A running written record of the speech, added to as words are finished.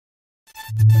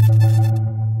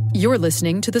You're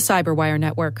listening to the Cyberwire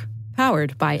Network,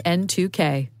 powered by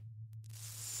N2K.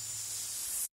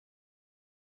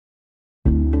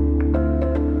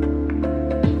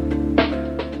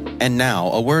 And now,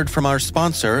 a word from our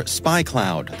sponsor,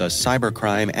 SpyCloud, the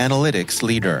cybercrime analytics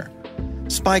leader.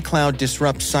 SpyCloud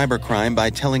disrupts cybercrime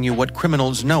by telling you what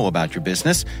criminals know about your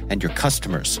business and your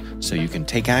customers, so you can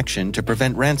take action to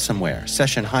prevent ransomware,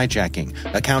 session hijacking,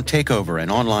 account takeover,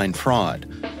 and online fraud.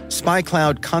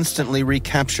 SpyCloud constantly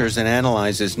recaptures and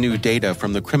analyzes new data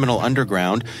from the criminal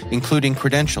underground, including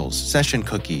credentials, session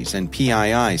cookies, and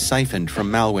PII siphoned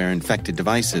from malware-infected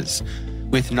devices.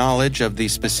 With knowledge of the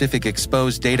specific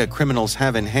exposed data criminals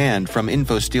have in hand from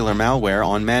InfoStealer malware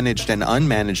on managed and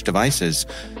unmanaged devices,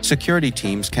 security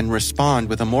teams can respond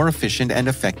with a more efficient and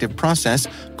effective process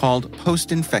called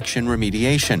post-infection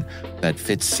remediation that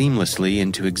fits seamlessly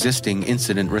into existing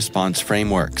incident response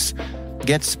frameworks.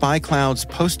 Get SpyCloud's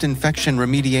post-infection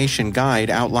remediation guide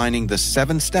outlining the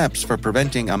 7 steps for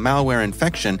preventing a malware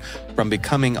infection from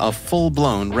becoming a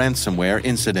full-blown ransomware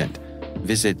incident.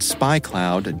 Visit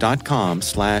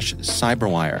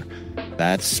spycloud.com/cyberwire.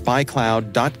 That's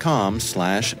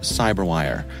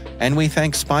spycloud.com/cyberwire. And we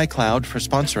thank SpyCloud for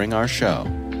sponsoring our show.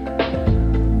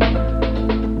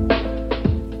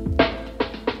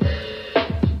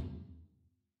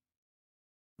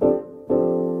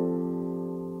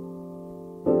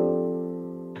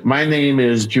 My name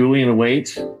is Julian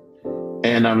Waits,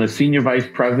 and I'm the Senior Vice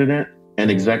President and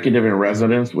Executive in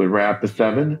Residence with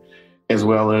Rapid7, as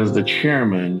well as the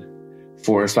Chairman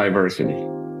for Cyversity.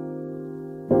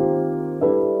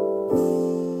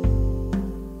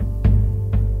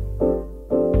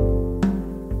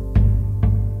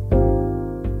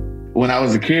 When I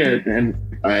was a kid, and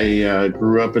I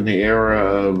grew up in the era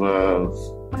of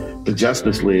the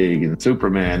Justice League and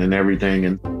Superman and everything,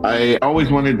 and I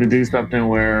always wanted to do something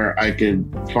where I could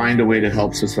find a way to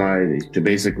help society, to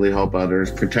basically help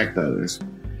others, protect others.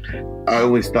 I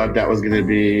always thought that was going to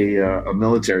be a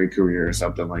military career or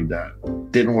something like that.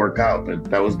 Didn't work out,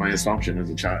 but that was my assumption as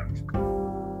a child.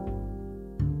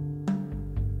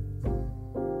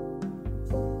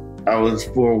 I was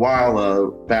for a while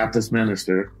a Baptist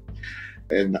minister,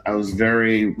 and I was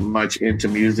very much into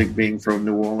music, being from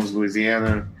New Orleans,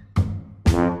 Louisiana.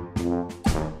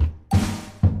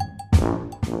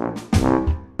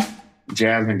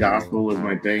 Jazz and gospel was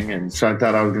my thing, and so I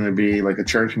thought I was going to be like a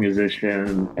church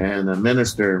musician and a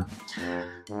minister.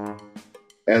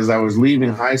 As I was leaving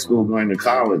high school, going to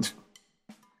college,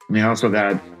 and I also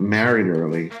got married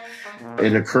early,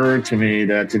 it occurred to me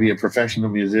that to be a professional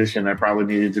musician, I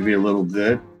probably needed to be a little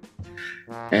good.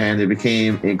 And it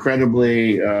became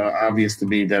incredibly obvious to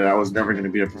me that I was never going to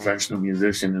be a professional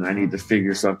musician, and I need to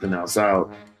figure something else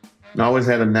out. And I always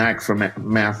had a knack for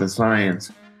math and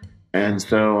science. And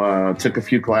so took a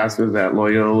few classes at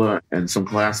Loyola and some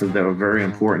classes that were very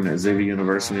important at Xavier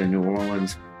University in New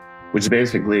Orleans, which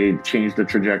basically changed the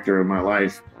trajectory of my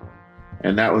life.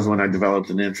 And that was when I developed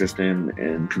an interest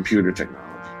in computer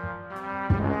technology.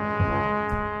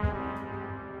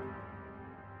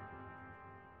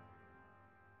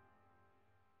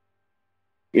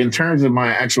 In terms of my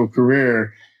actual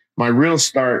career, my real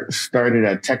start started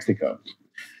at Texaco.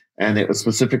 And it was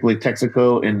specifically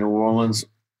Texaco in New Orleans.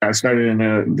 I started in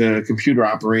the computer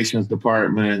operations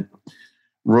department,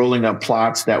 rolling up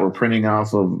plots that were printing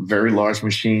off of very large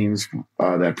machines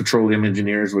that petroleum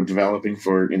engineers were developing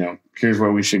for, here's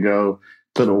where we should go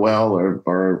put a well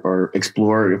or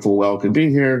explore if a well could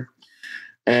be here.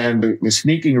 And the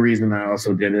sneaking reason I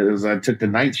also did it is I took the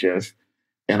night shift,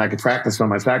 and I could practice on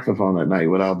my saxophone at night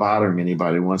without bothering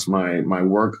anybody once my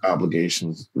work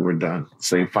obligations were done,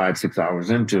 say 5-6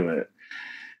 hours into it.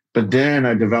 But then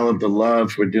I developed a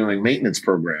love for doing maintenance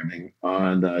programming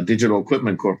on Digital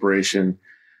Equipment Corporation,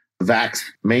 VAX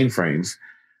mainframes,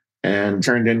 and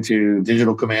turned into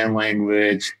digital command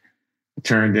language,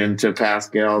 turned into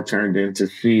Pascal, turned into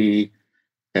C.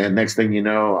 And next thing you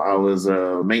know, I was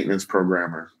a maintenance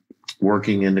programmer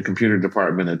working in the computer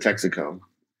department at Texaco.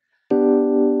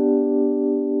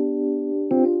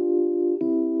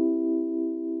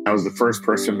 I was the first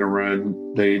person to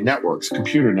run the networks,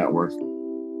 computer networks.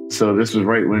 So this was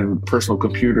right when personal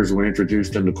computers were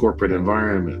introduced into corporate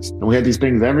environments. And we had these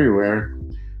things everywhere,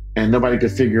 and nobody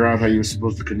could figure out how you were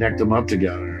supposed to connect them up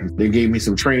together. They gave me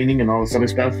some training and all this other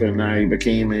stuff, and I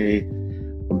became a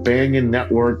Bang &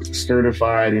 Network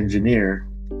certified engineer.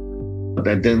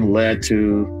 That then led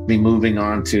to me moving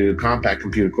on to Compaq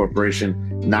Computer Corporation,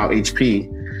 now HP.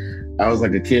 I was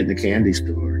like a kid in a candy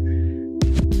store.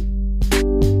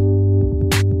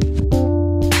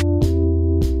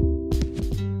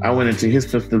 I went into his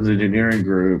systems engineering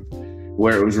group,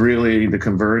 where it was really the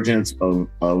convergence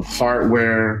of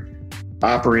hardware,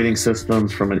 operating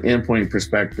systems from an endpoint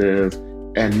perspective,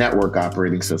 and network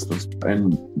operating systems.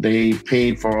 And they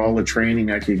paid for all the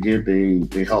training I could get.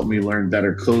 They helped me learn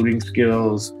better coding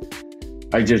skills.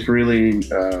 I just really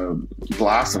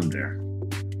blossomed there.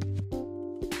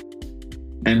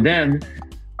 And then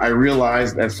I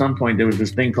realized at some point there was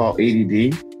this thing called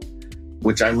ADD,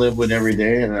 which I live with every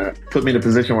day, and it put me in a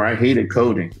position where I hated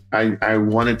coding. I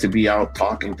wanted to be out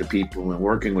talking to people and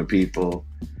working with people.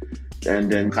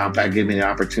 And then Compaq gave me the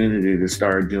opportunity to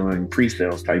start doing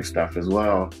pre-sales type stuff as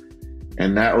well.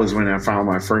 And that was when I found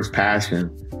my first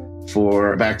passion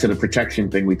for, back to the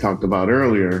protection thing we talked about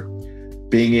earlier,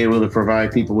 being able to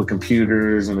provide people with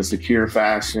computers in a secure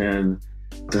fashion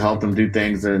to help them do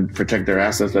things and protect their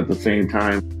assets at the same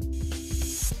time.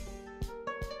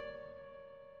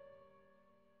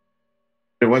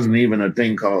 There wasn't even a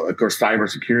thing called, of course,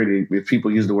 cybersecurity. If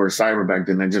people used the word cyber back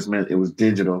then, that just meant it was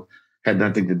digital, had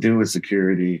nothing to do with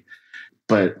security.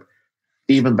 But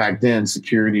even back then,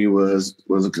 security was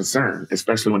a concern,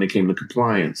 especially when it came to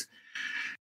compliance.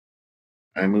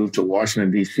 I moved to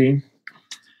Washington, D.C.,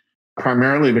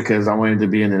 primarily because I wanted to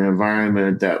be in an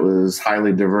environment that was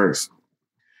highly diverse.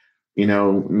 You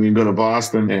know, you go to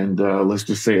Boston and let's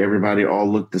just say everybody all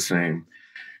looked the same.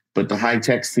 But the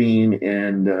high-tech scene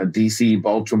in D.C.,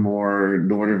 Baltimore,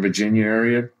 Northern Virginia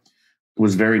area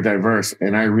was very diverse,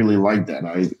 and I really liked that.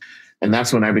 And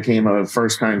that's when I became a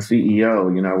first-time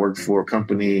CEO. You know, I worked for a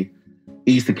company,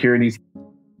 eSecurity.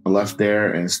 I left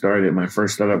there and started my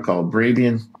first startup called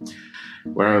Bravian,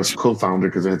 where I was co-founder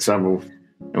because I had several.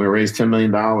 And we raised $10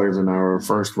 million in our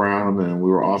first round, and we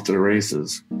were off to the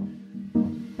races.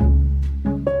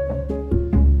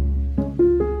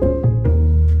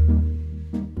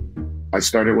 I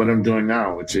started what I'm doing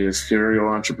now, which is serial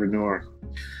entrepreneur.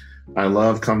 I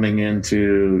love coming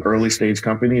into early stage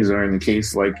companies, or in the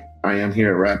case like I am here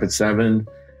at Rapid7,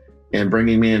 and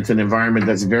bringing me into an environment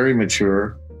that's very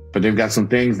mature, but they've got some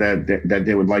things that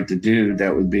they would like to do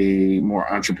that would be more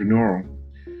entrepreneurial.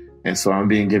 And so I'm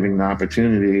being given the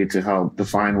opportunity to help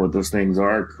define what those things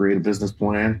are, create a business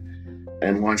plan,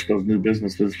 and launch those new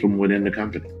businesses from within the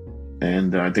company.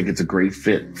 And I think it's a great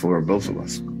fit for both of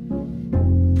us.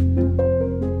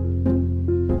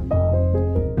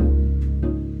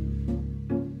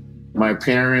 My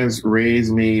parents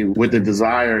raised me with the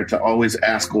desire to always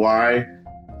ask why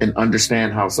and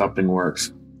understand how something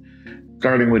works.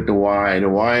 Starting with the why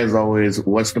is always,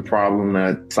 what's the problem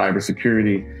that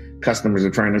cybersecurity customers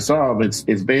are trying to solve?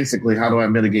 It's basically, how do I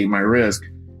mitigate my risk?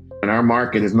 And our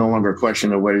market is no longer a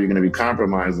question of whether you're going to be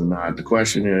compromised or not. The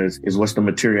question is what's the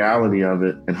materiality of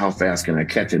it and how fast can I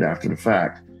catch it after the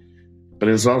fact? But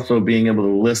it's also being able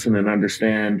to listen and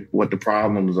understand what the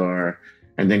problems are,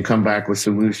 and then come back with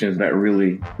solutions that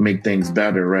really make things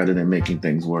better rather than making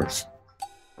things worse.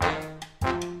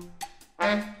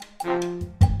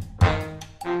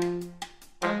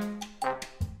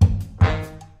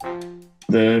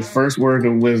 The first word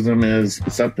of wisdom is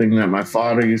something that my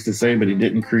father used to say, but he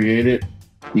didn't create it.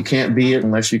 You can't be it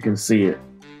unless you can see it.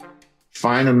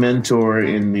 Find a mentor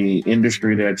in the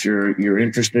industry that you're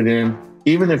interested in.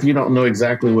 Even if you don't know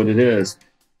exactly what it is,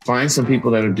 find some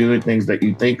people that are doing things that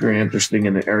you think are interesting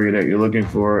in the area that you're looking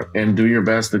for, and do your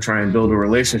best to try and build a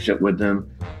relationship with them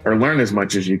or learn as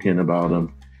much as you can about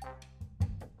them.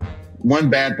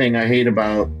 One bad thing I hate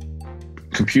about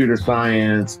computer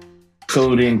science,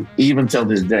 coding, even till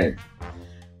this day,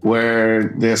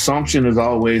 where the assumption is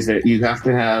always that you have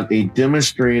to have a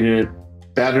demonstrated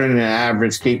better than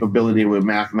average capability with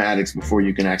mathematics before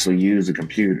you can actually use a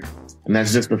computer. And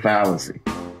that's just a fallacy.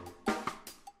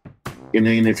 And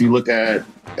then if you look at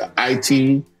IT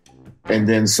and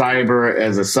then cyber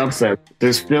as a subset,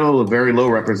 there's still a very low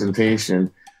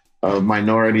representation of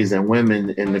minorities and women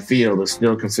in the field. It's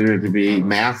still considered to be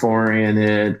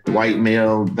math-oriented, white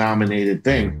male-dominated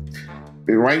thing.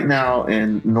 But right now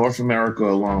in North America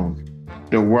alone,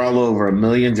 there are well over 1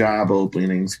 million job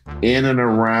openings in and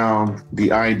around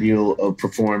the ideal of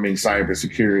performing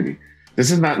cybersecurity.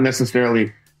 This is not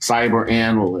necessarily cyber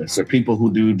analysts or people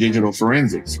who do digital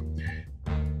forensics.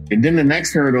 And then the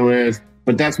next hurdle is,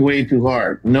 but that's way too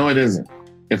hard. No, it isn't.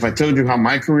 If I told you how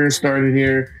my career started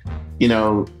here, you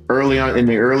know, early on in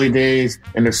the early days,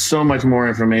 and there's so much more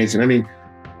information. I mean,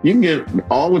 you can get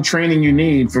all the training you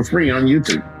need for free on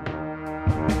YouTube.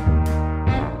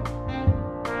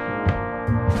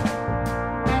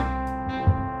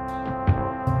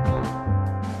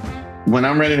 When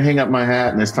I'm ready to hang up my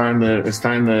hat and it's time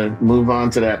to move on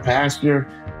to that pasture,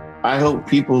 I hope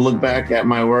people look back at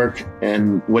my work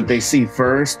and what they see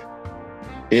first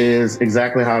is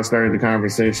exactly how I started the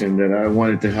conversation, that I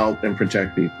wanted to help and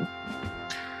protect people.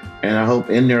 And I hope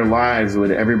in their lives,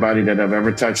 with everybody that I've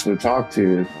ever touched or talked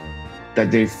to, that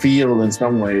they feel in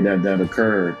some way that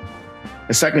occurred.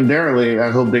 And secondarily, I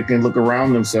hope they can look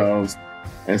around themselves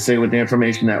and say, with the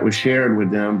information that was shared with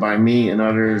them by me and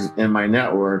others in my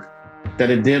network, that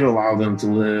it did allow them to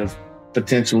live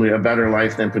potentially a better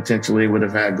life than potentially would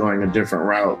have had going a different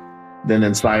route than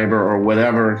in cyber or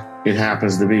whatever it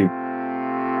happens to be.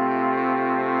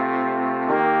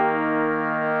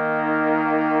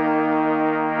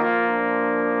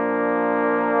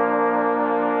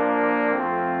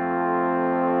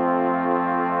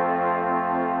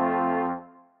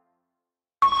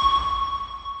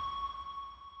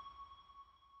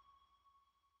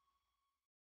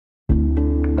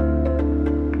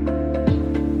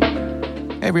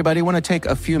 Hey everybody, I want to take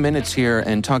a few minutes here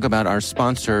and talk about our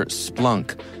sponsor,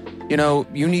 Splunk. You know,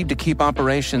 you need to keep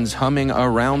operations humming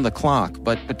around the clock,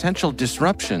 but potential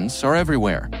disruptions are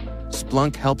everywhere.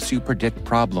 Splunk helps you predict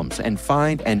problems and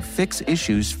find and fix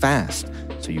issues fast,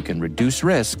 so you can reduce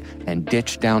risk and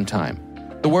ditch downtime.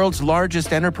 The world's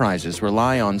largest enterprises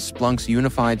rely on Splunk's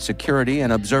unified security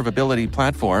and observability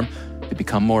platform to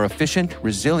become more efficient,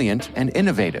 resilient, and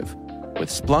innovative. With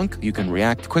Splunk, you can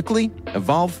react quickly,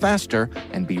 evolve faster,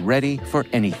 and be ready for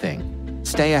anything.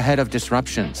 Stay ahead of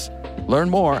disruptions.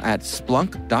 Learn more at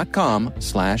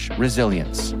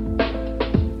splunk.com/resilience.